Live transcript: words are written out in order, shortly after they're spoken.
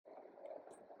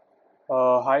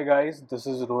Hi guys, this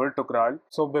is Rohit Tukral.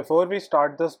 So before we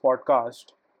start this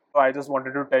podcast, I just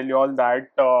wanted to tell you all that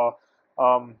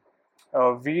um,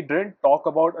 we didn't talk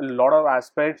about a lot of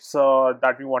aspects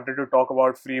that we wanted to talk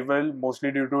about free will,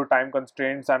 mostly due to time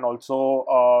constraints, and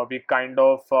also we kind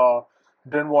of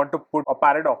didn't want to put a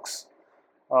paradox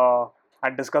uh,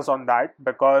 and discuss on that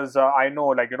because I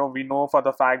know, we know for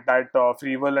the fact that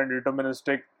free will and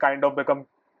deterministic kind of become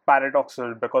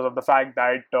paradoxal because of the fact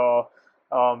that.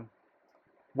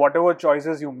 Whatever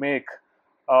choices you make,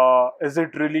 is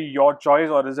it really your choice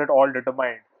or is it all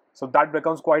determined? So that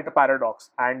becomes quite a paradox,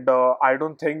 and I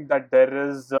don't think that there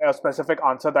is a specific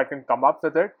answer that can come up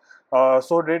with it.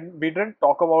 We didn't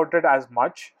talk about it as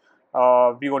much.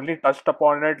 We only touched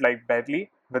upon it like barely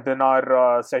within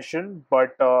our session,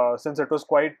 but since it was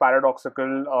quite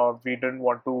paradoxical, we didn't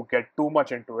want to get too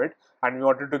much into it, and we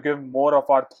wanted to give more of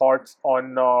our thoughts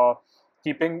on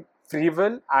keeping free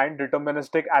will and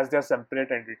deterministic as their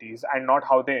separate entities and not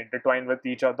how they intertwine with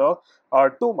each other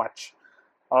too much.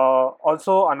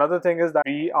 Also, another thing is that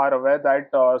we are aware that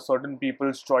certain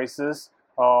people's choices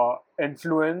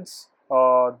influence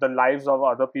the lives of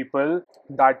other people.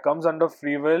 That comes under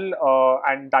free will,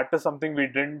 and that is something we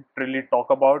didn't really talk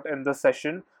about in this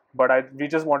session. But we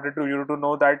just wanted you to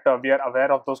know that we are aware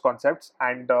of those concepts,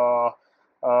 and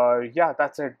yeah,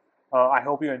 that's it. I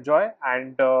hope you enjoy,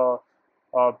 and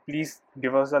please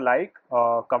give us a like,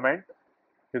 comment.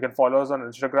 You can follow us on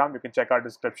Instagram. You can check our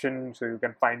description so you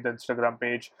can find the Instagram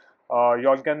page. You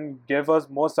all can give us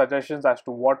more suggestions as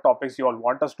to what topics you all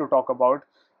want us to talk about.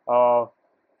 Uh,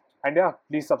 and yeah,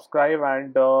 please subscribe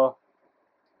and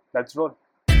let's roll.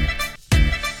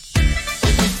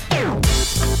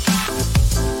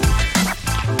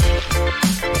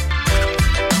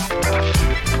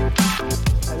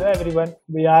 Hello everyone,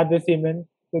 we are the Seaman.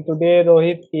 So today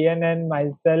Rohit, Ian and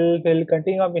myself will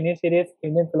continue our mini series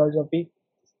Indian philosophy,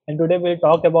 and today we'll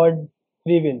talk about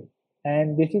free will.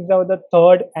 And this is now the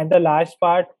third and the last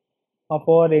part of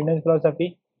our Indian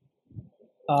philosophy.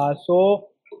 So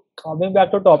coming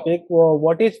back to topic,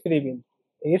 what is free will?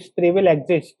 Is free will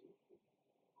exist,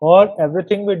 or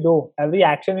everything we do, every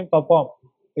action we perform,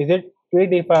 is it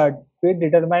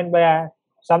predetermined by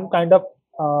some kind of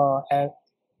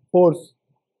force?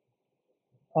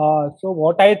 So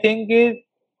what I think is,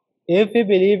 if we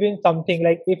believe in something,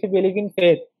 like if we believe in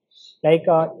faith, like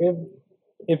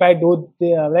if I do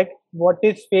like what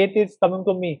is faith is coming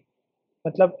to me,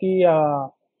 मतलब कि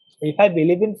if I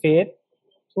believe in faith,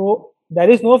 so there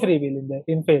is no free will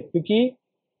in faith, क्योंकि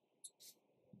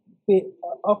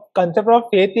a concept of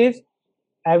faith is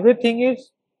everything is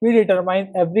predetermined,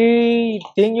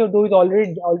 everything you do is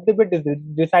already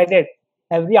been decided,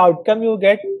 every outcome you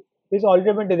get is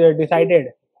already been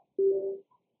decided.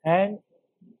 And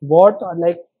what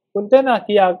like बोलते हैं ना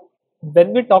कि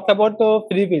when we talk about the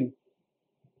free will,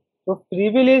 तो free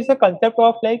will is a concept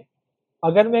of like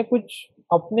अगर मैं कुछ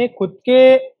अपने खुद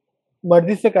के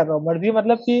मर्जी से कर रहा हूँ, मर्जी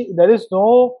मतलब कि there is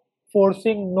no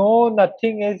forcing, no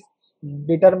nothing is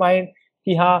determined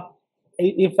कि हाँ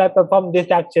if I perform this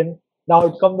action the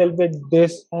outcome will be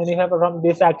this, and if I perform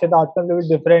this action the outcome will be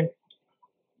different.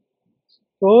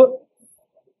 So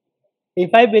if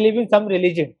I believe in some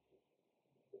religion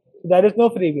there is no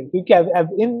free will, क्योंकि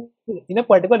in a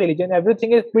particular religion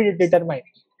everything is predetermined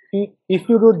कि if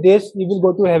you do this you will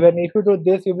go to heaven, if you do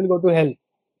this you will go to hell.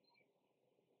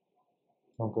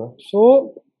 Okay.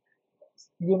 So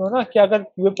you know ना कि अगर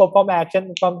you perform action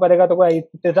perform करेगा तो कोई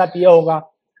तेरे साथ ये होगा,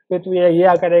 फिर तू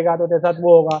ये करेगा तो तेरे साथ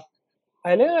वो होगा,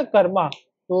 पहले ना कर्मा.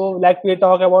 तो like we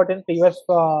talk about in previous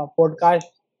podcast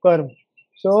कर्म.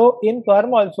 So in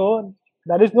कर्म also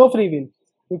there is no free will,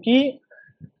 क्योंकि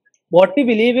what we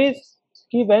believe is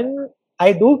कि when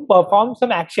I do perform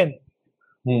some action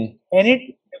and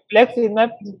it reflects in my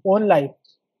own life,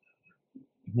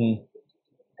 है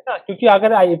ना, क्योंकि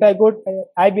अगर if I good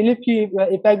I believe कि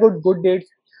if I do good deeds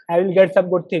I will get some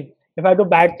good thing, if I do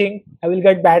bad thing I will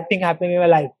get bad thing happening in my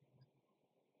life.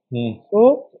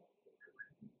 So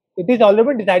it is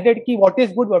already decided कि what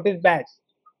is good, what is bad,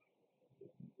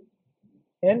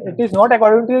 and it is not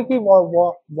according to कि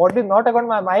what is not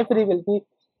according to my free will कि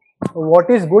what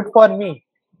is good for me.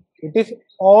 It is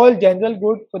all general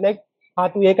good. So like हाँ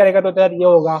तू ये करेगा तो तेरा ये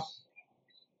होगा.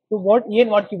 So what do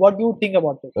you think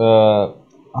about it?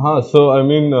 So I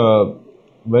mean,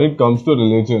 when it comes to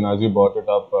religion, as you brought it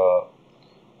up,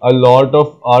 a lot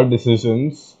of our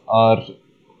decisions are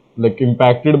like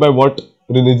impacted by what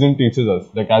religion teaches us.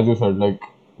 Like as you said, like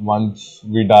once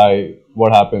we die,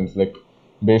 what happens? Like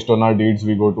based on our deeds,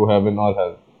 we go to heaven or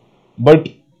hell. But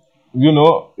you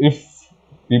know, if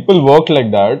people work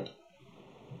like that,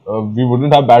 we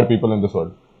wouldn't have bad people in this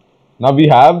world. Now we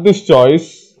have this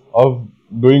choice of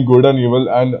doing good and evil,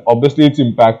 and obviously it's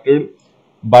impacted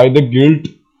by the guilt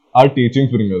our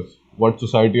teachings bring us. What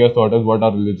society has taught us, what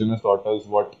our religion has taught us,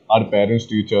 what our parents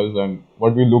teach us, and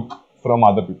what we look from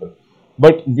other people.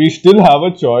 But we still have a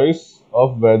choice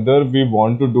of whether we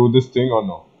want to do this thing or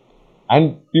not.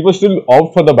 And people still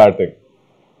opt for the bad thing.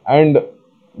 And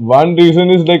one reason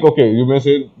is like, okay, you may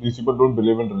say these people don't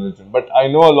believe in religion, but I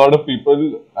know a lot of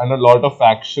people and a lot of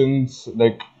factions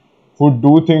like who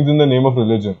do things in the name of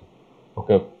religion.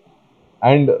 Okay,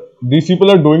 and these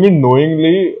people are doing it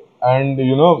knowingly, and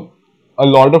a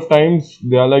lot of times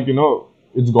they are like,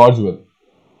 it's God's will.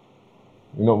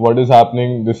 What is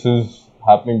happening? This is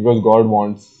happening because God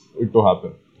wants it to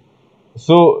happen.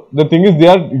 So the thing is, they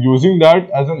are using that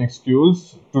as an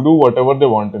excuse to do whatever they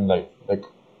want in life. Like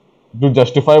to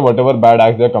justify whatever bad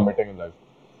acts they're committing in life.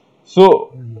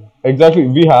 So exactly,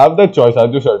 we have that choice,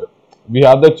 as you said. We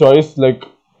have the choice, like,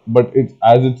 but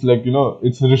it's like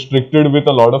it's restricted with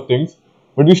a lot of things.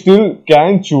 But we still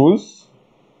can choose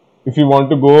if we want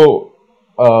to go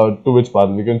to which path.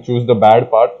 We can choose the bad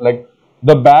part. Like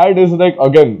the bad is like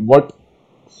again what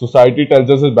society tells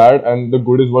us is bad, and the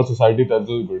good is what society tells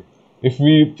us is good. If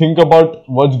we think about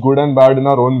what's good and bad in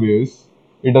our own ways,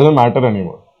 it doesn't matter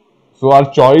anymore. So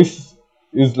our choice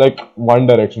is like one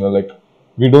directional. Like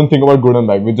we don't think about good and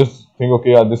bad. We just think,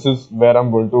 okay, yeah, this is where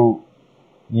I'm going to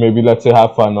maybe let's say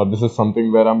have fun, or this is something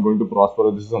where I'm going to prosper,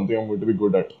 or this is something I'm going to be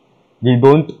good at. We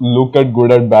don't look at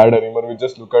good and bad anymore. We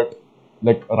just look at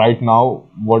like right now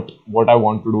what I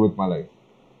want to do with my life.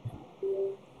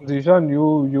 Zishan,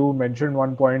 you mentioned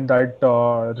one point that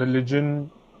religion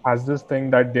has this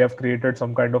thing that they have created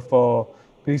some kind of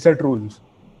preset rules,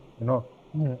 you know,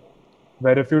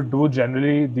 where if you do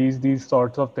generally these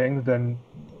sorts of things, then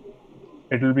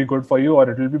it will be good for you or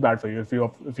it will be bad for you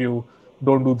if you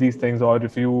don't do these things, or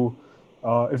if you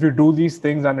do these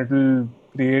things, and it will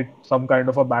create some kind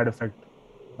of a bad effect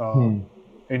uh, Hmm.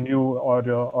 in you or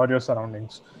your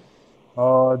surroundings.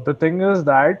 The thing is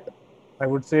that I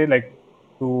would say, like,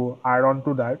 to add on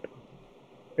to that,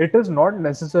 it is not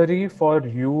necessary for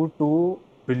you to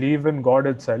believe in God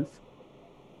itself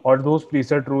or those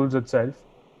preset rules itself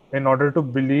in order to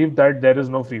believe that there is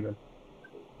no free will.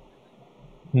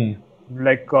 Hmm.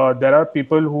 Like, there are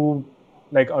people who,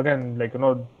 like, again, like,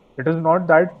 it is not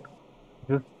that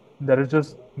just there is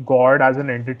just God as an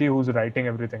entity who's writing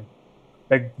everything.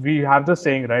 Like, we have the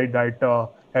saying, right, that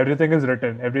everything is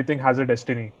written, everything has a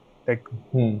destiny, like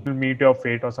Hmm. you'll meet your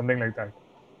fate or something like that.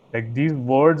 Like, these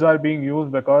words are being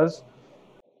used because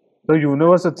the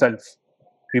universe itself,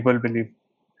 people believe,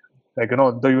 like,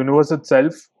 the universe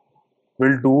itself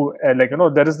will do, like,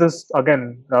 there is this,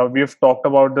 again, we've talked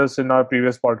about this in our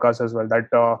previous podcast as well,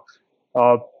 that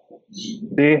uh,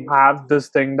 they have this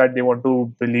thing that they want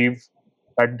to believe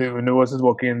that the universe is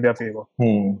working in their favor,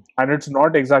 Hmm. and it's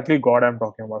not exactly God I'm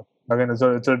talking about. Again,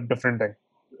 it's a different thing.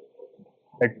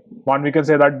 Like, one, we can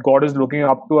say that God is looking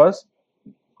up to us,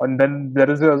 and then there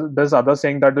is this other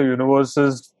saying that the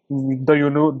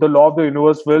law of the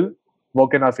universe will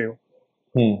work in our favor.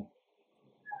 Hmm.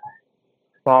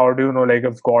 So how do you know, like,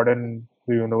 if God and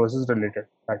the universe is related?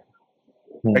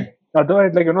 Hmm. Like,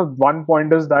 otherwise, like, one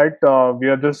point is that we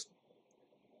are just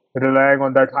relying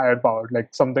on that higher power.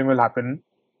 Like, something will happen,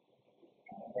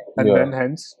 and Yeah. then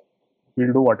hence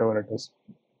we'll do whatever it is.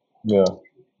 Yeah.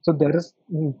 So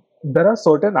there are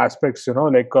certain aspects,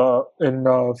 like, in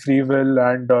free will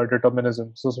and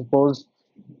determinism. So suppose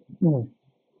mm,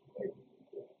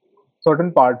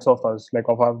 certain parts of us, like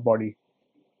of our body,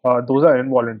 those are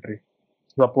involuntary.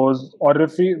 Suppose, or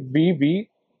if we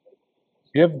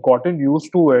have gotten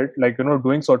used to it, like,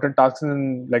 doing certain tasks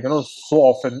in, like, so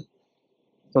often.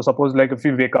 So suppose, like, if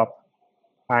we wake up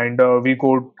and we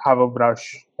go have a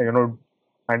brush, like,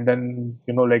 and then,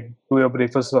 like, do your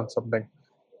breakfast or something.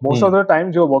 Most of Hmm. the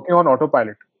times you're working on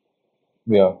autopilot.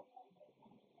 Yeah.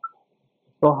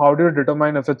 So how do you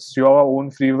determine if it's your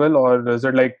own free will, or is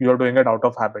it like you're doing it out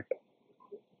of habit?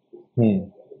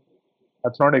 Hmm.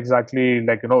 That's not exactly,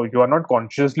 like, you are not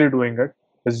consciously doing it.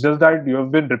 It's just that you have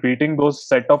been repeating those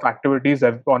set of activities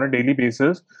on a daily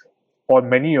basis for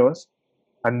many years,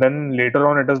 and then later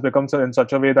on it has become in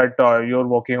such a way that you're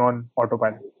working on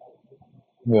autopilot.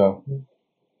 Yeah.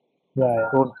 Yeah,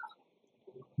 So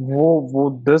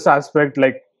this aspect,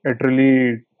 like, it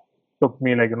really took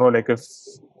me, like, like, if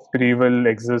free will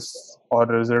exists,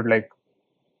 or is it, like,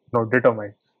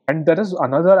 determined. And there is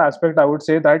another aspect, I would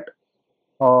say, that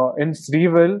in free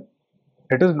will,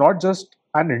 it is not just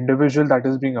an individual that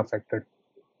is being affected.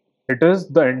 It is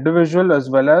the individual as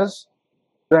well as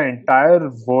the entire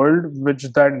world which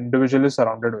that individual is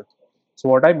surrounded with. So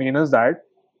what I mean is that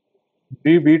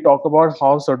we talk about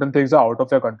how certain things are out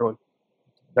of your control,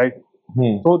 right?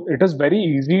 Hmm. So it is very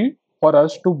easy for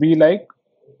us to be like,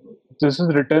 this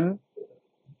is written,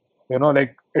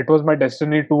 like it was my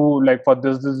destiny to, like, for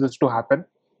this to happen,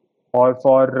 or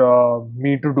for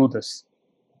me to do this.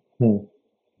 Hmm.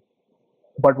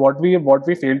 But what we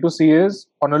fail to see is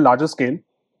on a larger scale,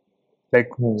 like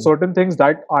Hmm. certain things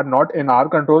that are not in our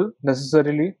control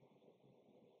necessarily,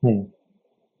 Hmm.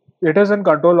 it is in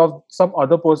control of some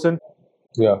other person,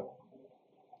 Yeah.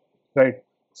 right?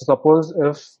 So suppose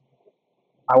if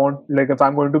I want, like, if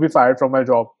I'm going to be fired from my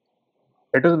job,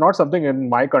 it is not something in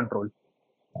my control.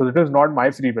 So it is not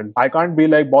my free will. I can't be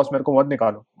like, boss, मेरे को मत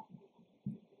निकालो,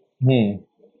 Hmm.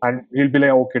 and he'll be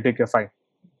like, okay, take it, fine.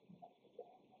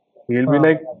 He'll be Uh,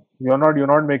 like, you're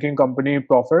not making company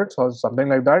profits or something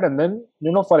like that, and then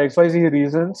for XYZ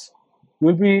reasons,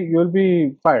 you'll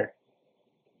be fired.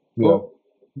 Yeah. So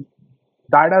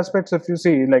that aspects, if you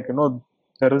see, like,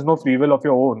 there is no free will of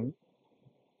your own,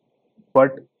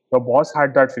 but the boss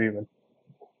had that free will.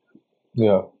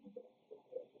 Yeah.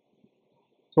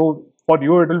 So for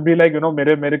you, it will be like,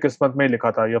 मेरे किस्मत में ही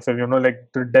लिखा था, या फिर like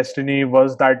the destiny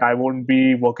was that I won't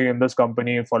be working in this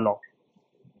company for long.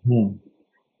 Hmm.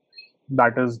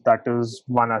 That is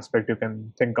one aspect you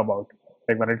can think about,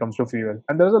 like when it comes to free will.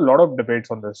 And there's a lot of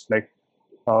debates on this, like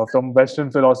from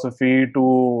Western philosophy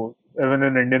to even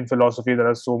in Indian philosophy, there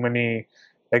are so many,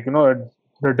 like,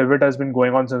 the debate has been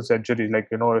going on since centuries. Like,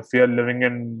 if we are living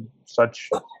in such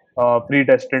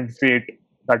predestined fate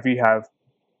that we have,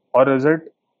 or is it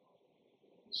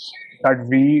that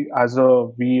we as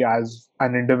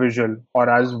an individual or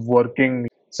as working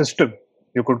system,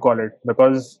 you could call it,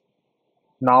 because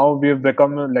now we've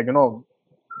become like,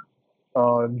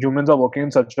 humans are working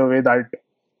in such a way that,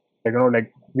 like,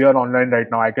 like we are online right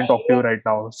now, I can talk to you right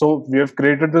now, so we have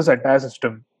created this entire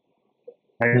system,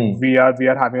 and Hmm. we are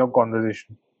having a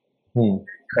conversation, Hmm.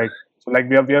 like, so like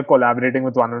we are collaborating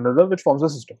with one another, which forms a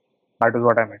system. That is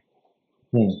what I meant.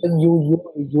 Hmm.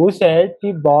 you said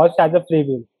the boss has a free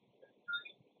will,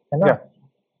 है ना? Yeah.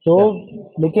 तो Yeah.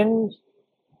 लेकिन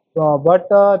but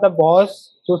the boss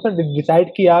जो उसने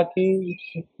decide किया कि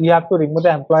you have to remove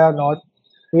the employee or not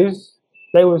is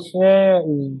like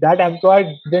उसने that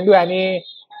employee didn't do any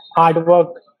hard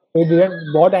work, he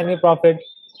didn't bought any profit,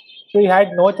 so he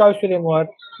had no choice to remove her.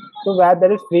 So where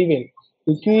there is free will,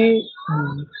 क्योंकि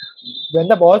when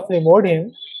the boss removed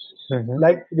him, Mm-hmm.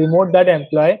 like removed that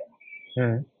employee,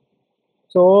 Mm-hmm.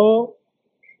 so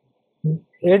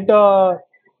it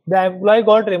the employee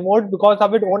got removed because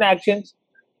of its own actions.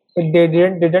 They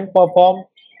didn't perform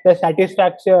the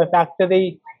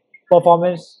satisfactory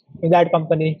performance in that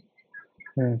company.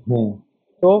 Mm-hmm. Hmm.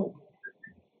 So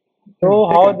Take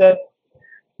how it. the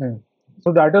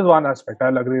So that is one aspect,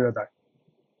 I'll agree with that.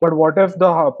 But what if the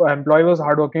employee was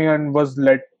hardworking and was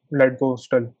let go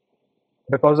still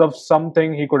because of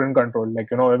something he couldn't control? Like,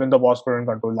 even the boss couldn't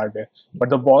control that day. But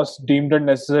the boss deemed it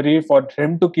necessary for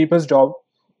him to keep his job.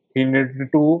 He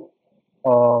needed to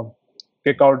uh,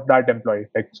 kick out that employee.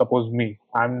 Like, suppose me,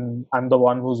 I'm the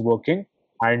one who's working,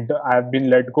 and I've been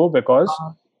let go because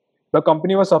the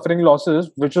company was suffering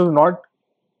losses, which was not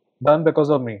done because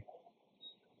of me.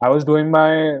 I was doing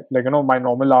my, like, my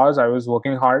normal hours. I was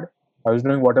working hard. I was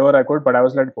doing whatever I could, but I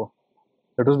was let go.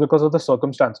 It was because of the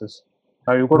circumstances.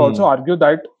 Now you could also Hmm. argue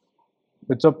that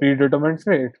it's a predetermined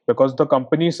fate because the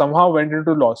company somehow went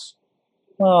into loss.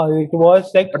 it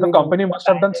was like But the company must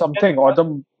have done something,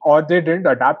 or they didn't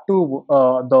adapt to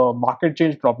the market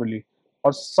change properly,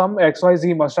 or some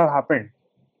XYZ must have happened,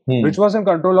 Hmm. which was in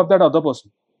control of that other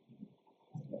person.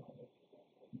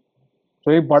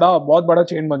 So एक बड़ा बहुत बड़ा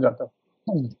chain बन जाता है.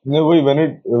 No, wait, when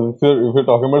it if you're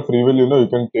talking about free will, you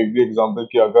can take the example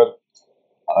कि अगर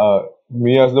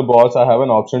me as the boss, I have an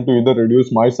option to either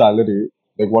reduce my salary,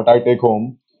 like what I take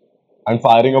home, and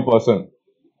firing a person.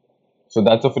 So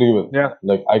that's a free will. Yeah,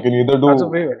 Like that's a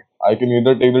way. I can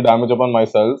either take the damage upon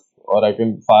myself, or I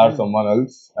can fire Hmm. someone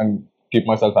else and keep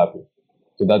myself happy.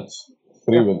 So that's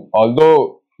free Yeah. will.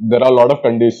 Although there are a lot of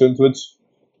conditions which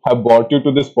have brought you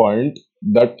to this point,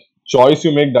 that choice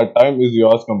you make that time is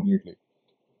yours completely.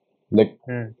 Like,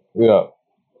 Hmm. yeah,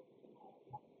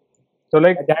 So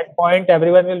like, at that point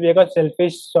everyone will make a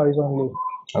selfish choice only.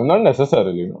 I'm not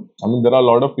necessarily. I mean, there are a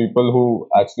lot of people who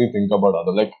actually think about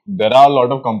other. Like, there are a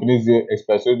lot of companies,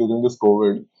 especially during this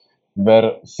COVID,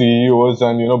 where CEOs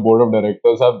and board of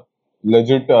directors have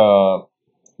legit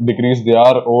decreased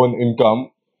their own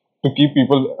income to keep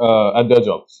people at their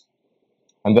jobs.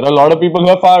 And there are a lot of people who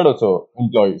have fired also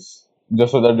employees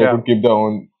just so that they yeah. could keep their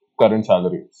own current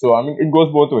salary. So I mean, it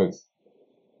goes both ways.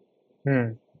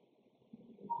 Hmm.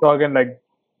 So again, like,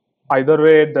 either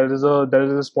way, there is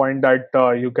this point that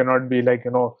you cannot be like,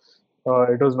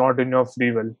 it was not in your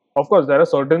free will. Of course, there are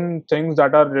certain things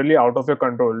that are really out of your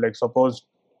control. Like suppose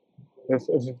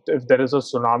if there is a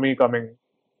tsunami coming,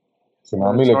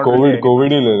 Tsunami, it's like not really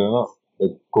COVID anyone's ही ले fault. रहे हैं ना,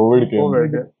 like COVID came.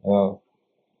 COVID, Uh,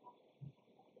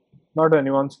 not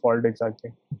anyone's fault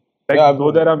exactly. Like yeah, I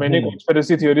though there mean, are many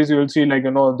conspiracy theories, you will see like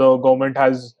the government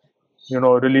has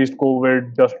released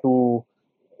COVID just to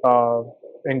uh,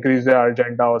 increase their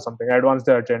agenda or something, advance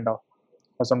their agenda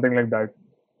or something like that.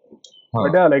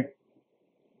 But huh. yeah, like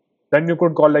then you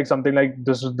could call like something like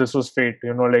this was fate.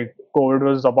 Like COVID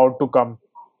was about to come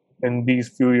in these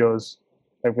few years,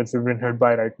 like which we've been hit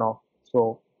by right now.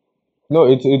 So No,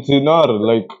 it's in our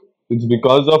like it's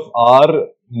because of our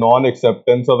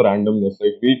non-acceptance of randomness.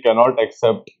 Like we cannot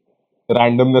accept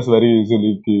randomness very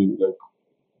easily.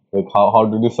 Like how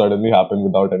did this suddenly happen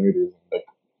without any reason? Like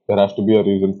there has to be a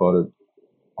reason for it,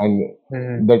 and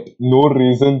mhm. that no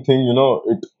reason thing,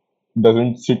 it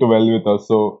doesn't sit well with us.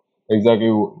 So exactly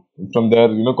from there,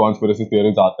 conspiracy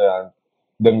theories aate hain, and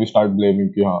then we start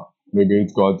blaming ki, हाँ, maybe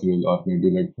it's God's will, or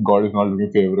maybe like God is not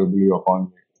looking favorably upon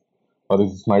me, or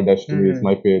it's my destiny, it's Mhm.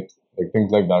 my fate, like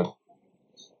things like that.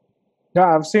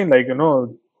 Yeah, I've seen like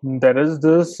there is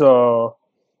this.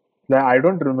 Like I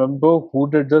don't remember who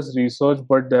did this research,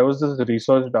 but there was this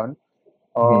research done.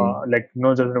 Hmm. Like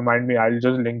just remind me. I'll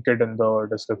just link it in the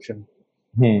description.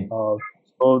 Hmm. Uh,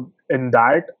 so in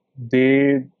that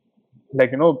they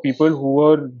like people who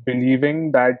were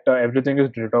believing that everything is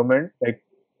determined, like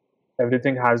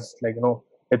everything has like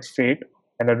it's fate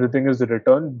and everything is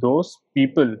written. Those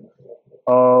people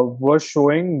were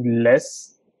showing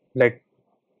like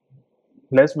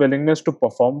less willingness to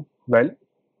perform well,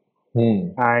 Hmm.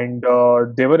 and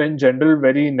they were in general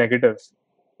very negative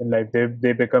in life.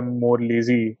 They become more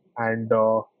lazy and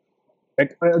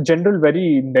like a general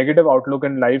very negative outlook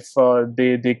in life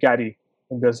they carry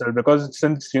in themselves, because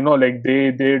since like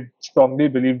they strongly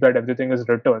believe that everything is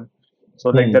written, so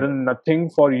like there Hmm. is nothing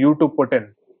for you to put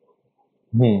in,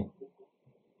 Hmm.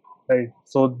 right?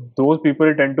 So those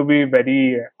people tend to be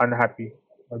very unhappy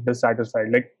or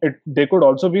dissatisfied. Like they could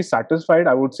also be satisfied,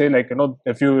 I would say, like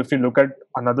if you look at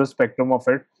another spectrum of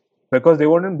it, because they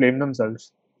wouldn't blame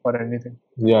themselves for anything.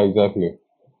 Yeah, exactly.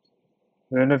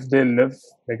 Even if they live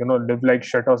like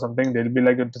shit or something, they'll be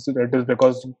like it is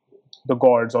because the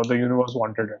gods or the universe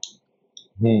wanted it.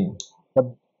 Hmm. But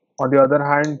on the other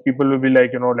hand, people will be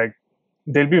like like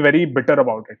they'll be very bitter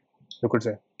about it, you could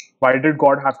say. Why did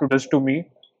God have to do this to me,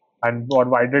 and or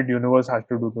why did universe have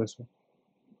to do this?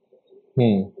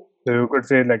 Hmm. So you could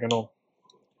say like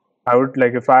I would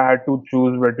like, if I had to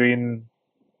choose between,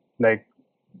 like,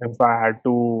 if I had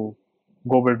to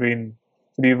go between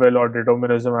free will or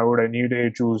determinism, I would any day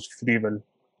choose free will,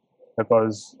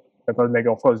 because like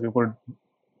of course you could,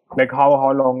 like,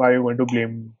 how long are you going to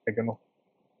blame like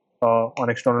on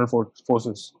external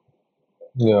forces?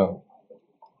 Yeah.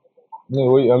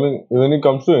 No, I mean, when it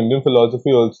comes to Indian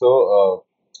philosophy, also,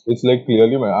 it's like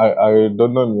clearly, I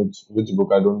don't know in which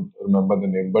book, I don't remember the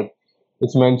name, but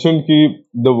it's mentioned that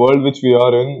the world which we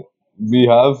are in, we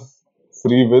have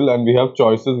free will and we have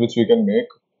choices which we can make,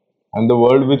 and the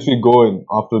world which Hmm. we go in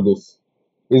after this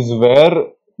is where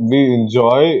we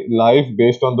enjoy life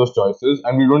based on those choices,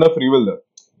 and we don't have free will there.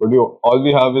 But all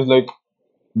we have is like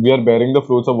we are bearing the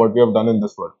fruits of what we have done in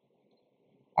this world.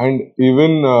 And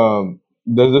even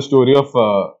there's a story of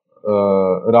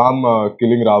Ram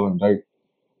killing Ravan, right?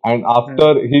 And Hmm.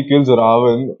 after he kills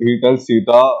Ravan, he tells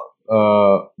Sita,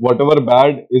 whatever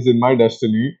bad is in my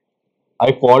destiny,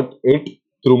 I fought it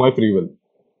through my free will.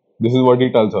 This is what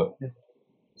he tells her.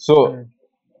 So, Hmm.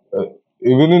 uh,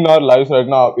 even in our lives right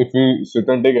now, if we sit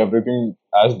and take everything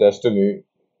as destiny,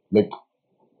 like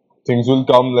things will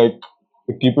come like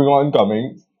keeping on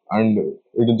coming, and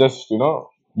it will just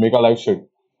make our life shit,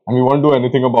 and we won't do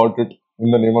anything about it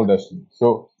in the name of destiny.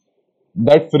 So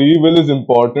that free will is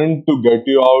important to get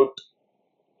you out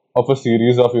of a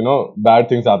series of bad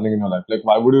things happening in your life. Like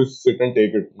why would you sit and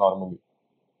take it normally?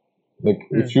 Like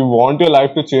if Hmm. you want your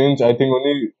life to change, I think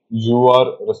only you are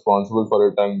responsible for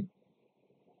it, and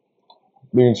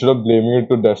instead of blaming it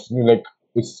to destiny, like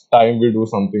it's time we do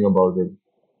something about it.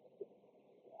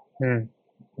 Hmm.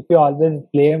 If you always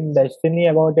blame destiny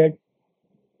about it,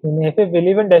 then if you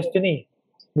believe in destiny,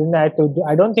 then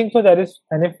I don't think so there is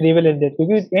any free will in this.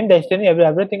 Because in destiny,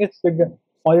 everything is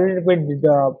already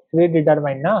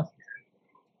predetermined, na?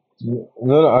 No,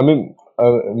 no, I mean,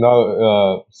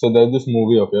 now, so there's this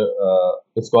movie, okay,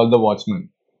 it's called The Watchmen,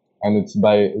 and it's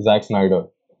by Zack Snyder,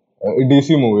 a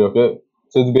DC movie, okay.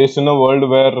 So it's based in a world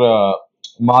where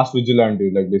mass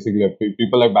vigilante, like basically like,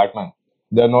 people like Batman,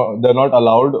 they're not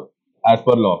allowed as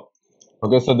per law.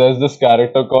 Okay, so there's this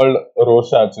character called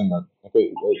Rorschach in that. Okay,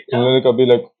 तुमने कभी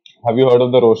like have you heard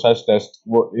of the Rorschach test?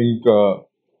 वो ink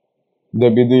they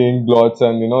be the ink blots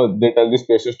and they tell these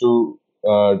patients to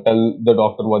tell the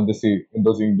doctor what they see in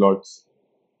those ink blots.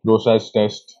 Rorschach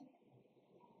test.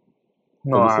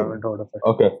 No, Have you I seen? haven't heard of it.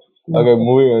 Okay. Okay, No.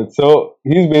 moving on. So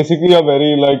he's basically a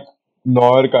very like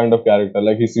noir kind of character.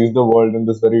 Like he sees the world in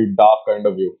this very dark kind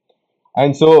of view.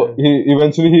 And so Mm. he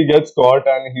eventually he gets caught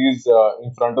and he's in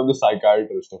front of the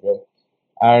psychiatrist. Okay,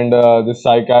 and the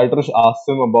psychiatrist asks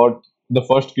him about the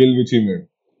first kill which he made.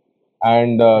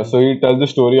 And Mm. so he tells the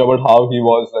story about how he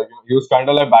was like he was kind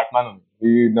of like Batman only.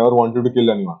 He never wanted to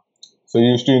kill anyone. So he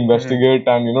used to Mm.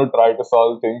 investigate and try to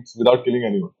solve things without killing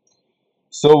anyone.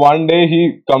 So one day he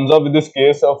comes up with this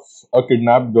case of a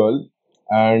kidnapped girl,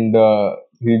 and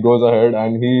he goes ahead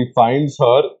and he finds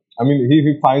her. I mean,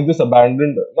 he finds this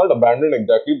abandoned, not abandoned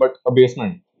exactly, but a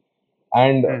basement.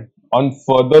 And Mm. on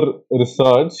further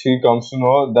research, he comes to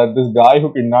know that this guy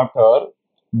who kidnapped her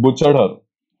butchered her,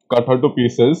 cut her to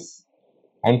pieces,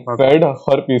 and Okay. fed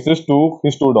her pieces to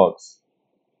his two dogs.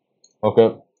 Okay,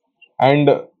 and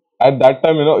at that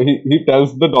time, he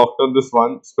tells the doctor this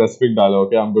one specific dialogue.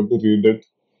 Okay, I'm going to read it.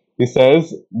 He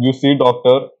says, "You see,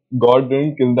 doctor, God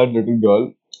didn't kill that little girl.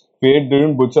 Fate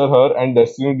didn't butcher her, and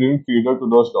destiny didn't feed her to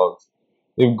those dogs.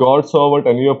 If God saw what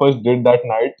any of us did that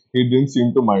night, He didn't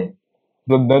seem to mind.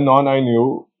 From then on, I knew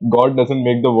God doesn't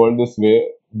make the world this way,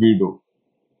 we do."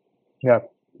 Yeah.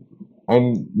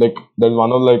 And like, that's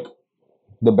one of like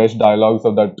the best dialogues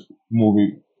of that movie.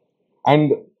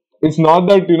 And it's not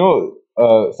that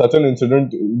such an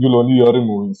incident you'll only hear in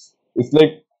movies. It's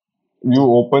like you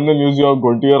open the news, you're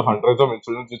going to hear hundreds of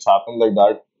incidents which happen like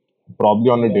that, probably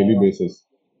on a daily Yeah. basis,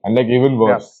 and like even Yeah.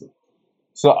 worse.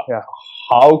 So Yeah.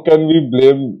 how can we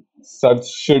blame such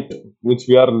shit which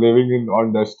we are living in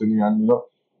on destiny and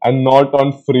and not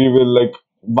on free will? Like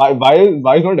why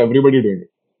is not everybody doing it?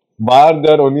 Why are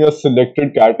there only a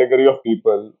selected category of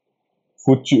people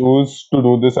who choose to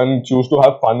do this and choose to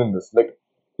have fun in this? Like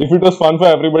if it was fun for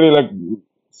everybody, like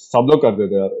sab log kar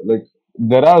dete yaar. Like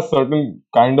there are certain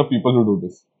kind of people who do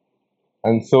this,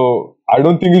 and so I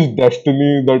don't think it's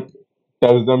destiny that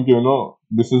tells them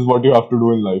this is what you have to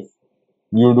do in life.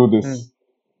 You do this.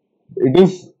 Mm. It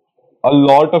is a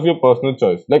lot of your personal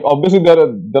choice. Like obviously there are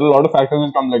a lot of factors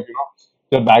which come, like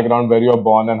your background, where you are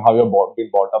born and how you're been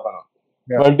brought up and all.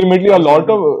 Yeah. But ultimately, a Personal lot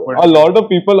of a development. lot of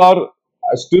people are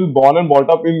still born and brought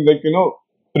up in like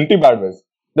pretty bad ways.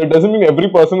 That doesn't mean every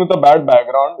person with a bad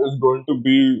background is going to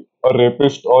be a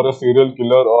rapist or a serial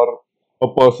killer or a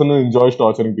person who enjoys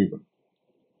torturing people.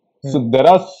 Mm. So there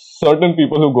are certain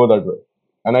people who go that way,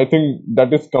 and I think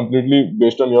that is completely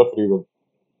based on your free will.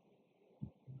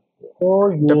 तो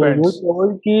you Depends.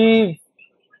 told कि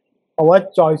our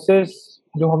choices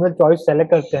जो हम लोग choice select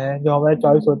करते हैं जो हमारे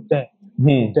choice होते हैं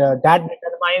Hmm. that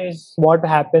determines what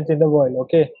happens in the world.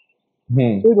 Okay,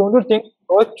 Hmm. so don't you think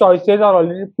those choices are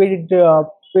already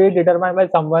predetermined by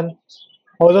someone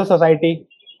or the society?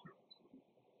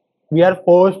 We are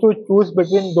forced to choose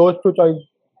between those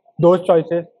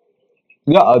choices.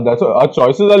 Yeah, that's our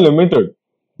choices are limited.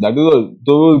 That is all.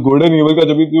 So good and evil ka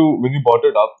jab you when you brought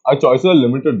it up, our choices are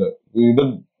limited there. You either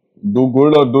do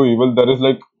good or do evil. There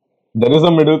is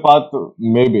a middle path,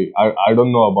 maybe. I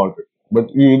don't know about it.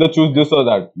 But you either choose this or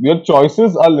that. Your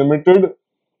choices are limited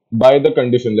by the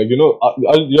condition. Like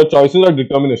your choices are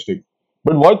deterministic.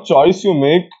 But what choice you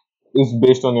make is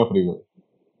based on your free will.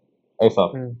 Aisa.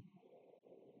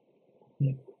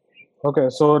 Mm. Okay.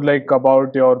 So, like,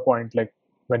 about your point, like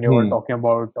when you were Hmm. talking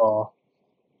about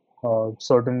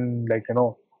certain, like,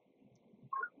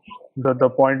 the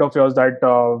point of yours that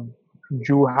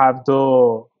you have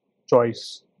the choice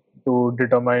to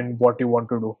determine what you want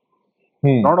to do.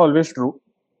 Hmm. Not always true.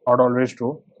 Not always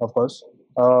true, of course.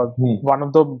 Hmm. One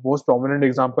of the most prominent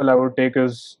example I would take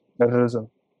is terrorism.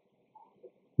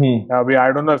 Hmm.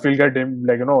 I don't know if he'll get him,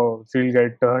 like, if he'll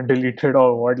get deleted or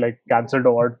what, like cancelled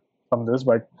or what from this,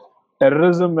 but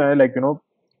terrorism, like,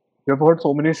 we've heard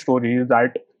so many stories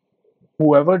that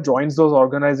whoever joins those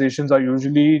organizations are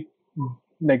usually,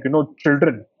 like,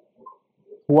 children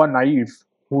who are naive,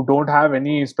 who don't have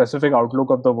any specific outlook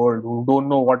of the world, who don't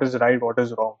know what is right, what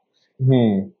is wrong,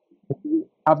 Hmm.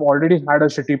 have already had a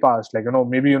shitty past. Like,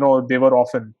 maybe, they were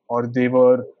orphan, or they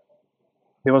were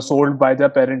sold by their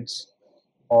parents,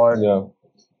 or Yeah.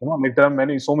 like there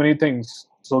are so many things.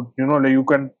 So like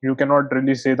you cannot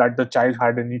really say that the child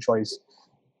had any choice.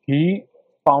 He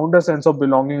found a sense of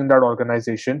belonging in that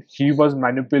organization. He was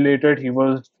manipulated, he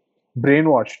was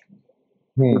brainwashed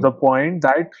to Hmm. the point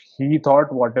that he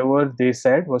thought whatever they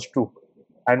said was true,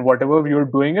 and whatever we were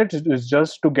doing it is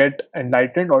just to get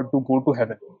enlightened or to go to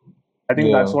heaven. I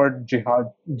think that's Yeah. what jihad,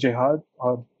 Jihad.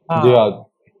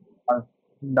 uh,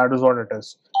 that is what it is.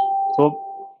 So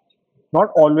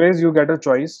not always you get a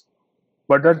choice,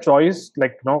 but the choice,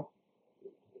 like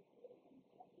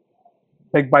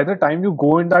like by the time you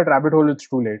go in that rabbit hole, it's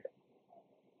too late.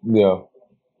 Yeah.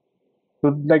 So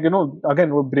like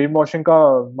again, वो brainwashing का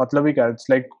मतलब ही क्या है? It's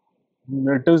like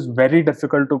it is very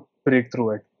difficult to break through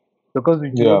it because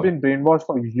you have Yeah. been brainwashed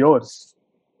for years,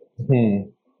 Hmm.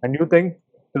 and you think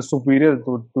you're superior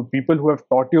to people who have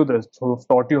taught you this, who have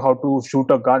taught you how to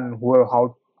shoot a gun,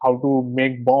 how to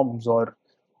make bombs or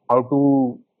how to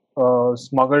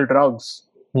smuggle drugs,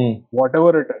 Hmm.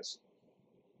 whatever it is.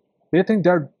 They think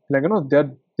they're like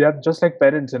they're just like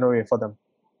parents in a way for them.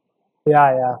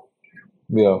 Yeah.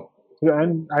 Yeah.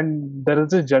 And there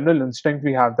is a general instinct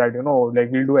we have that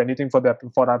like we'll do anything for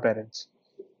our parents.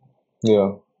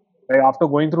 Yeah. Like after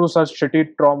going through such shitty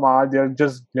trauma, they're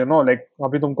just like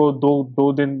अभी तुमको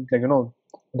दो दिन like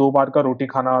दो बार का रोटी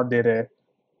खाना दे रहे हैं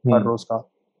हर Hmm. रोज का,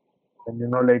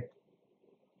 and like,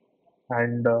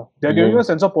 and they're giving you a You.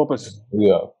 sense of purpose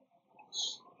Yeah.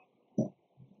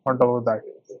 on top of that.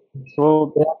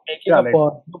 So They are making yeah, a like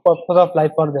new purpose of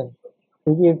life for them.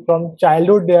 क्योंकि from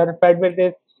childhood they are fed with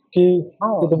this कि no,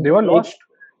 तुम they were एक lost.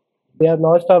 they are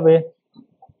lost away.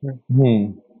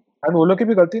 Hmm. And वो लोग की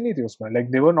भी गलती नहीं थी उसमें, like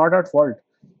they were not at fault.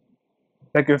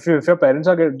 Like if your parents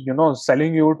are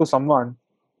selling you to someone,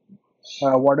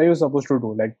 what are you supposed to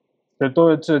do? Like so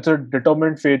it's a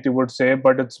determined fate, you would say,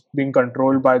 but it's being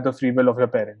controlled by the free will of your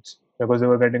parents because they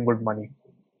were getting good money,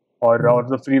 or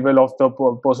the free will of the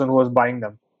person who was buying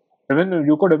them. Even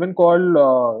you could even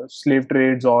call slave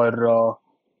trades or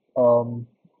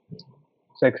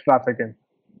sex trafficking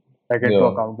like into Yeah.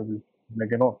 accountable. Like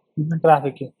Human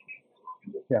trafficking.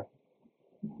 yeah.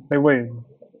 Like wait,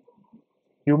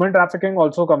 human trafficking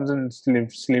also comes in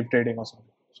slave trading or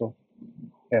something. So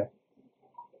yeah.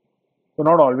 So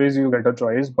not always you get a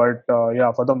choice, but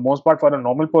yeah, for the most part, for a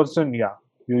normal person, yeah,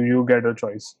 you get a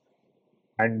choice.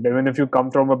 And even if you come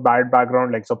from a bad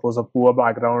background, like suppose a poor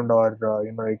background, or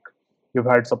like you've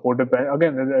had supportive,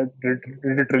 again,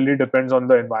 it really depends on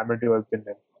the environment you have been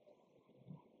in.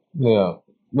 Yeah.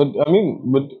 But I mean,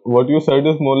 but what you said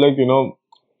is more like,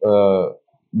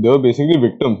 they were basically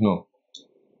victims, no?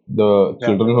 The Yeah, they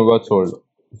children were who got victims. sold.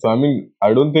 So I mean,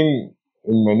 I don't think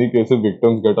in many cases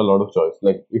victims get a lot of choice.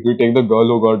 Like if you take the girl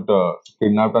who got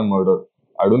kidnapped and murdered,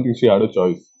 I don't think she had a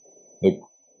choice. Like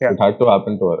Yeah, it had to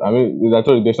happen to her. I mean, that's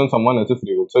what based on someone else's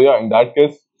free will. So yeah, in that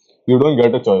case, you don't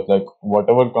get a choice. Like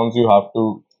whatever comes, you have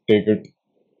to take it.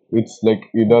 It's like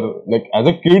either like as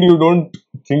a kid, you don't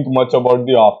think much about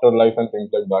the afterlife and things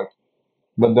like that.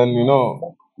 But then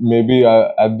maybe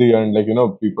at the end, like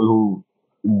people who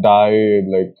die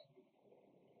like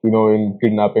in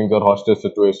kidnappings or hostage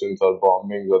situations or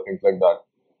bombings or things like that.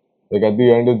 Like at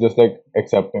the end, it's just like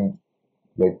accepting,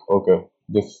 like okay,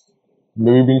 just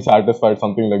maybe being satisfied,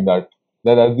 something like that.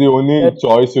 That's the only That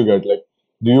choice you get. Like,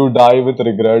 do you die with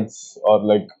regrets or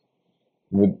like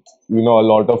with a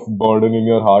lot of burden in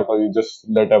your heart, or you just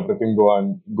let everything go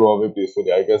and go away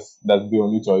peacefully? I guess that's the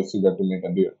only choice you get to make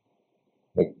at the end.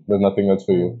 Like, there's nothing else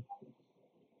for you.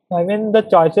 I mean the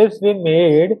choices we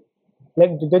made,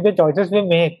 like the choices we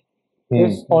make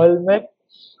is Hmm. always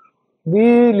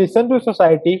we listen to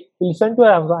society, we listen to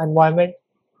our environment,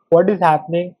 what is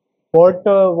happening, what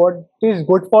is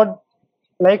good for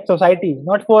like society,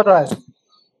 not for us.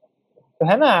 तो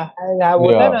है ना होता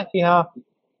है Yeah. ना कि हाँ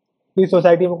कि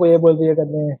society में कोई ये बोल दिया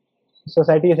करने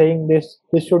society saying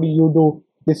this should you do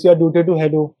this your duty to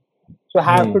do so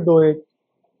have to Hmm. Do it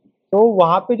तो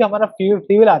वहाँ पे जो हमारा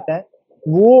फ्री विल आता है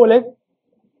वो लाइक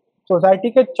सोसाइटी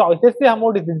के चॉइसेस से हम वो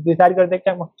डिसाइड करते हैं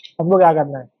कि हमको क्या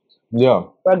करना है Yeah.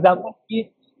 फॉर एग्जाम्पल कि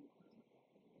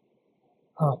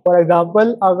हाँ फॉर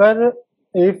एग्जाम्पल अगर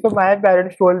if my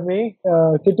parents told me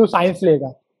कि तू साइंस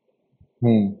लेगा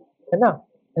Hmm. है ना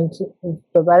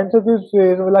तो पेरेंट्स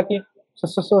ने बोला कि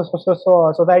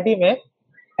सोसाइटी में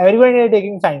everyone is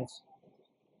taking science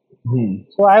Hmm.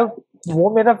 So I वो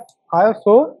मेरा I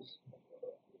so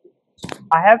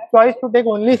I have choice to take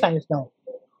only science now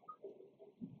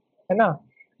है ना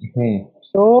Hmm.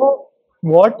 So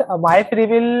what my free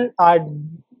will are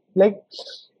like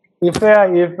if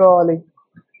like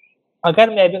अगर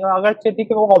मैं भी अगर ठीक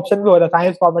है वो ऑप्शन भी हो रहा है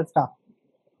साइंस कॉमर्स का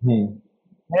Hmm.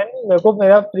 then मेरे को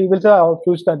मेरा फ्री विल से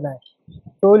चूज करना है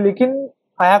तो लेकिन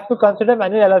I have to consider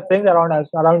many other things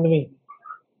around me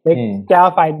like Hmm. क्या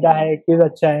फायदा है चीज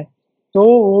अच्छा है तो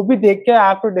वो भी देख के आई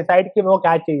हैव टू डिसाइड कि मेरे को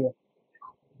क्या चाहिए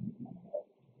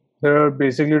they're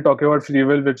basically talking about free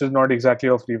will, which is not exactly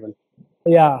a free will.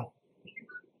 या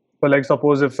So like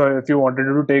suppose if you wanted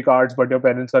to take arts, but your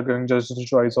parents are giving just the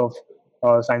choice of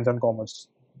science and commerce,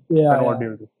 Yeah, then what yeah. do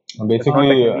you do? It's not Basically,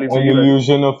 technically an free will.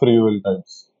 illusion of free will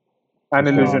types, An Mr.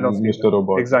 illusion of free will. Mr.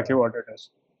 Robot. Exactly what it is.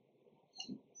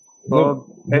 No, So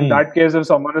in that case, if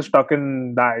someone is stuck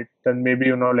in that, then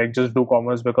maybe like just do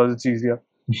commerce because it's easier,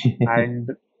 and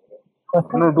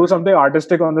do something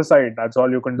artistic on the side. That's all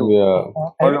you can do. yeah.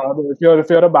 I Or mean, if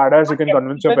you're a badass, you can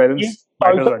convince your the field parents.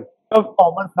 Might as also well. of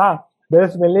common, huh?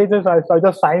 There's mainly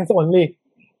just science only.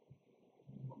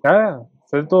 Yeah.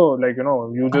 फिर तो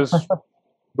you just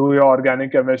do your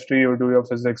organic chemistry, you do your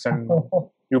physics, and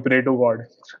you pray to God.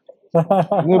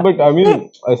 No, but I mean,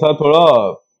 ऐसा थोड़ा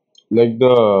like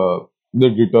the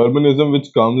determinism which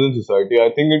comes in society. I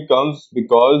think it comes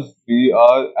because we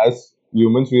are, as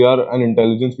humans, we are an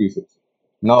intelligent species.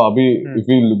 Now, Abhi, Hmm. if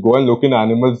we go and look in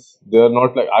animals, they are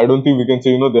not like, I don't think we can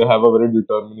say they have a very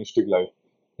deterministic life.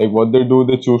 Like what they do,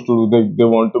 they choose to do. They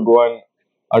want to go and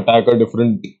attack a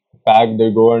different pack.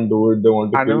 They go and do it. They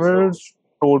want to kill some. Animals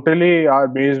totally are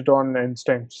based on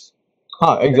instincts.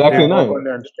 Like they Exactly, Yeah, work na on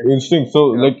their instinct. instinct. So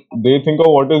Yeah. like they think of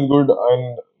what is good,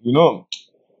 and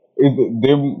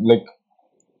they like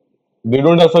they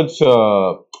don't have such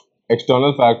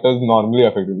external factors normally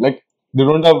affected. Like they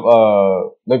don't have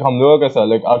like हम लोगों का कैसा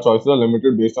like our choices are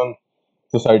limited based on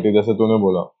society जैसे तूने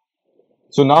बोला.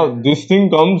 So now Hmm. this thing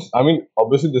comes. I mean,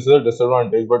 obviously this is a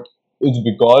disadvantage, but it's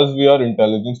because we are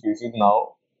intelligent species now.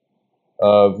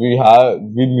 We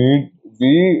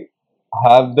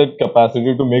have that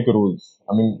capacity to make rules.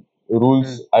 I mean,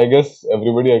 Hmm. rules. I guess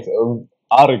everybody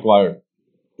are required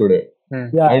today, Hmm.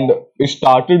 yeah, and it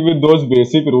started with those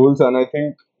basic rules. And I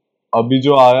think अभी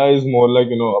जो आया is more like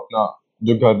अपना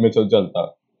जो घर में चलता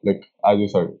है, like as you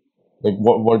said, like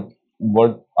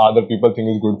what other people think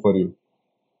is good for you.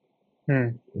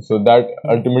 Hmm. So that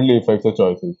ultimately affects the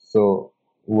choices. So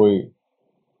वही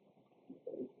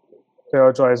So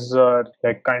your choices are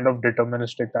like kind of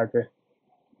deterministic that way.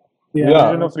 yeah,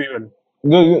 Illusion yeah. of free will.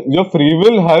 Your free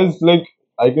will has like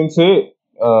I can say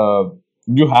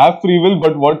you have free will,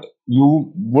 but what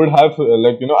you would have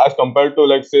like as compared to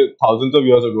like say thousands of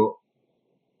years ago,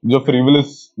 your free Hmm. will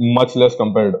is much less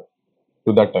compared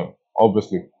to that time.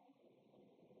 Obviously,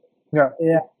 Yeah.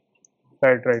 yeah,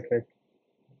 Right.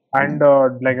 And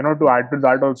to add to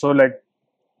that also,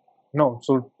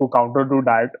 so to counter to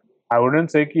that, I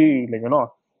wouldn't say ki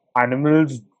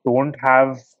animals don't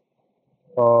have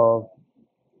uh,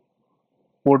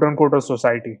 quote unquote a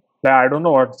society. Like I don't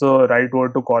know what's the right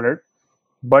word to call it,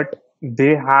 but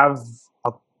they have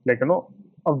a, like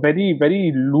a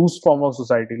very loose form of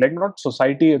society. Like not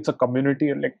society, it's a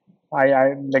community. Like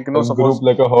I a group suppose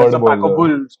like a there's herd a pack of boulder,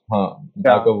 wolves. pack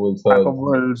Yeah, of wolves, pack of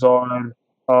wolves or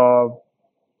uh,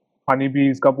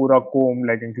 honeybees ka pura comb,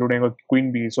 like including a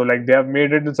queen bee. So like they have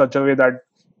made it in such a way that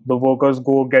the workers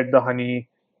go get the honey,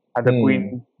 and the hmm,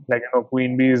 queen,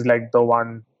 queen bee is like the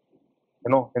one,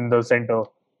 in the center.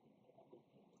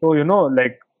 So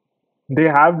like they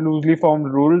have loosely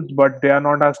formed rules, but they are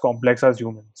not as complex as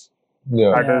humans. yeah,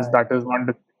 That is yeah, that is one.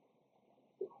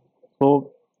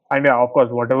 So and yeah, of course,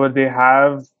 whatever they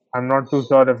have, I'm not too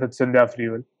sure if it's in their free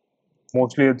will.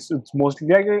 Mostly, it's mostly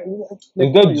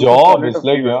it's their you could job. call it It's a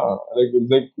like free will.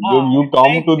 it's like ah, you it's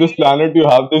come like to this they, planet, you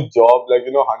have this job. Like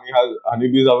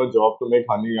honeybees have a job to make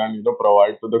honey and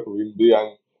provide to the queen bee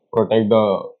and protect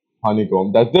the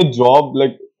honeycomb. That's their job.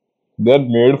 Like they're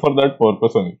made for that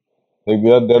purpose only. Like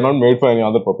they're Hmm. not made for any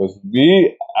other purpose.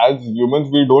 We as humans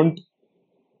we don't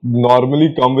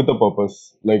normally come with a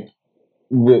purpose. Like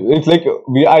it's like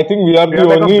I think we are We the are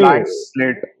like a only blank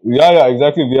slate. yeah,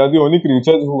 exactly. We are the only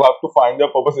creatures who have to find their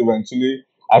purpose eventually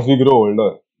as we grow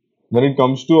older. When it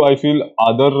comes to I feel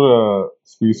other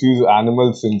species,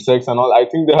 animals, insects and all, I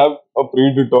think they have a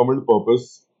predetermined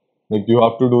purpose. Like you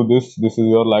have to do this is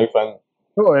your life, and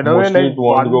So in a way, mostly like it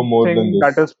won't go more than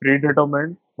this.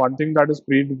 one thing that is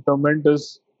predetermined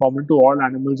is common to all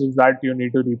animals is that you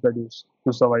need to reproduce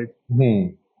to survive.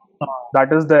 Hmm.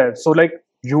 That is there. So like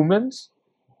humans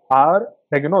are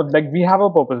like we have a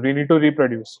purpose. We need to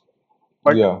reproduce,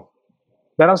 but Yeah.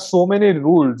 there are so many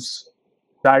rules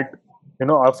that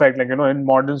affect in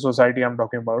modern society. I'm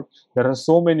talking about there are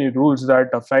so many rules that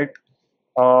affect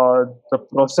the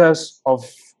process of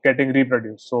getting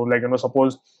reproduced. So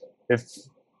suppose if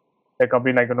like I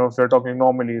mean if you're talking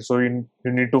normally, so you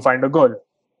need to find a girl,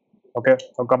 okay,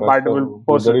 a That's compatible उधर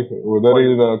person for he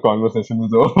you. the conversation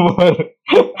is over.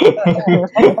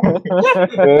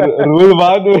 Rule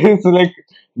one is like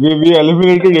we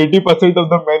eliminated 80% of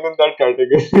the men in that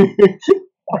category.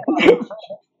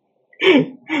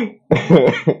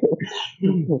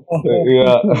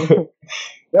 Yeah,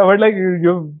 Yeah, but like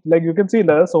you can see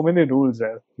there are so many rules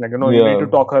there. Like you need yeah, to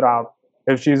talk her up.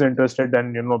 If she's interested,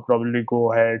 then probably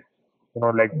go ahead.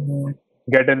 Like Mm.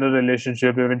 get in a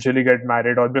relationship, eventually get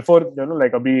married, or before,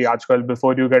 like abhi aajkal,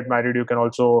 before you get married, you can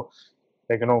also,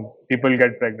 like, people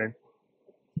get pregnant.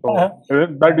 So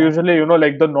that Yeah. usually,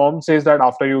 like the norm says that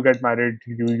after you get married,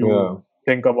 you Yeah,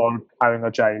 think about having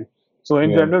a child. So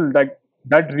in yeah, general, like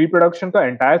that reproduction, the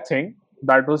entire thing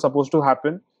that was supposed to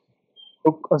happen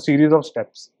took a series of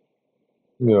steps,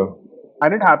 yeah,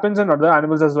 and it happens in other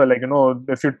animals as well. Like,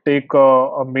 if you take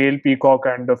a male peacock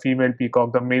and a female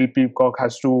peacock, the male peacock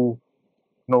has to,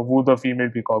 woo the female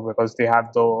peacock because they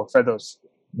have the feathers,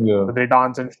 yeah, so they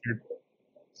dance and shit.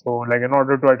 So, like, in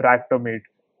order to attract a mate.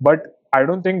 But I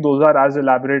don't think those are as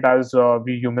elaborate as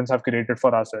we humans have created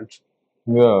for ourselves.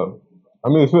 yeah. I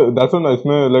mean, that's a nice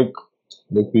man. Like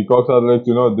peacocks are like,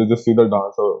 they just see the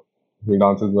dancer, he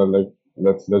dances well. Like,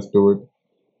 let's do it.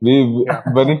 Yeah.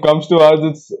 When it comes to us,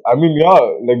 it's, I mean, yeah,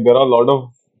 like there are a lot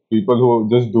of people who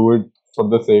just do it for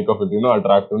the sake of it,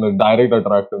 attractiveness, direct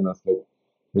attractiveness, like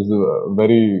this is a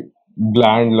very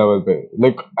bland level pay.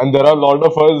 Like, and there are a lot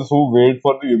of us who wait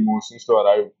for the emotions to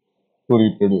arrive to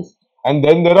reproduce. And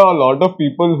then there are a lot of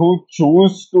people who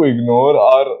choose to ignore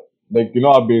our,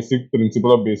 our basic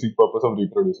principle or basic purpose of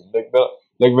reproducing.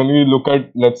 Like when we look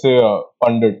at, let's say,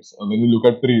 pundits, or when we look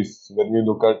at priests, when we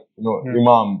look at, Mm,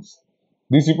 imams,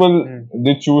 these people, mm,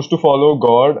 they choose to follow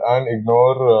God and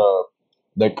ignore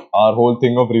like our whole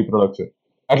thing of reproduction.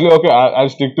 Actually, okay, I'll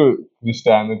stick to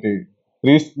Christianity.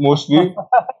 Priests mostly,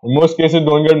 in most cases,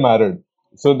 don't get married,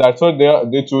 so that's what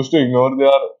they choose to ignore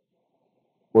their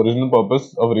original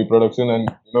purpose of reproduction and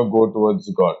go towards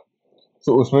God.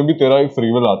 So उसमें भी तेरा एक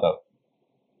free will आता है.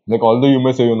 Like although you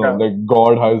may say yeah. like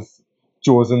God has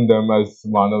chosen them as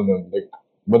one of them, like,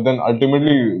 but then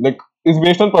ultimately Mm, like it's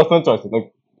based on personal choices.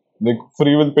 Like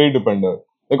free will pay dependent.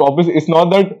 Like obviously it's not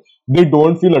that they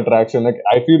don't feel attraction. Like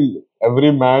I feel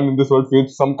every man in this world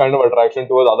feels some kind of attraction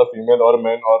towards other female or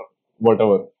men or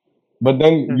whatever. But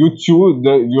then you mm,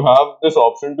 you have this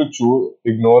option to choose,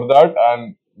 ignore that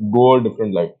and go a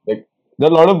different life. Like there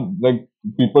are a lot of like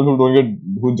people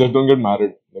who just don't get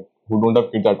married, like who don't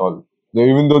have kids at all.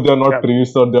 Even though they are not yeah.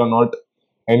 priests or they are not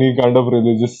any kind of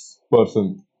religious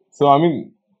person. So I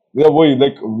mean, yeah, boy,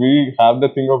 like we have the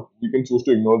thing of we can choose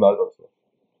to ignore that also.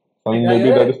 I mean,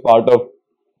 maybe that is part of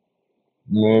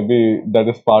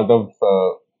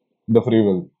the free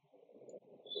will.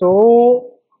 So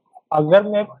अगर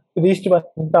मैं priest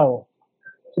बनता हूँ,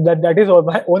 so that is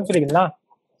my own free will ना,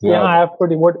 कि हाँ Yeah, I have to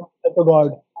devote myself to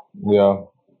God. yeah.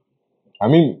 I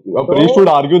mean, a priest would So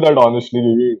argue that honestly,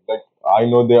 maybe like I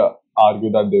know they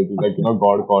argue that they like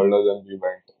God called us and we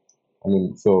went. I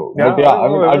mean, so but Yeah, yeah, I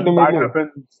mean even that ultimately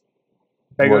happens.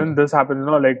 Like what? even this happens,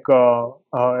 like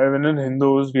even in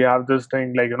Hindus, we have this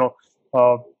thing, like,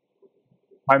 uh,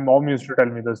 my mom used to tell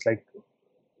me this, like,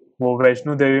 वो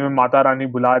वैष्णो देवी में माता रानी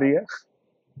बुला रही है,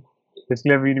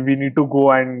 इसलिए we need to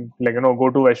go and, like, go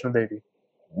to Vaishno Devi.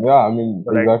 Yeah, I mean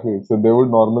So, like, exactly. So they would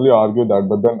normally argue that,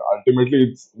 but then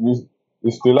ultimately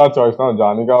it's still our choice now,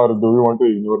 जाने का, or do we want to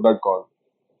ignore that call?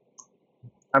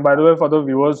 and by the way, for the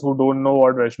viewers who don't know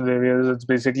what Vaishno Devi is, it's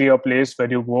basically a place where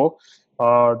you go.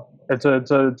 Uh, it's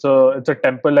a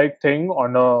temple-like thing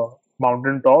on a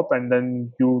mountain top, and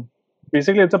then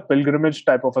basically it's a pilgrimage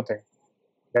type of a thing,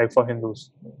 like for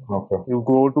Hindus. Okay, You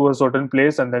go to a certain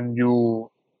place and then you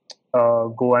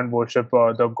go and worship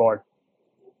the god.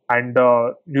 And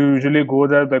you usually go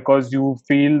there because you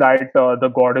feel that the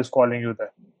god is calling you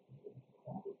there.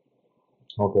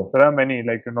 okay, There are many,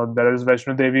 like, there is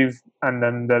Vaishno Devi, and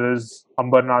then there is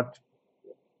Ambarnath.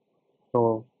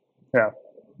 So yeah,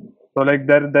 so like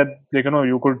that, like,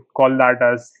 you could call that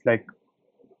as like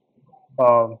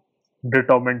a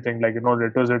determined thing. Like, it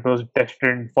was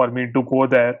destined for me to go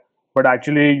there, but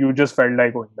actually you just felt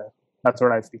like going there. That's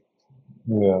what I feel.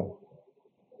 yeah.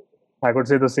 I could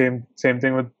say the same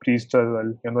thing with priests as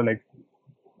well. Like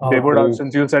they So would, uh,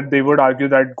 since you said they would argue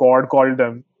that God called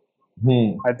them.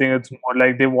 hmm, I think it's more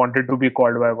like they wanted to be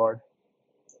called by God.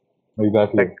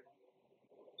 exactly. Like,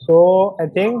 so I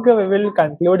think we will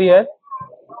conclude here.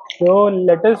 So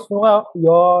let us know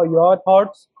your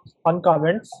thoughts on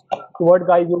comments. What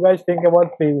guys you guys think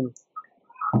about free will.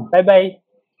 Bye bye.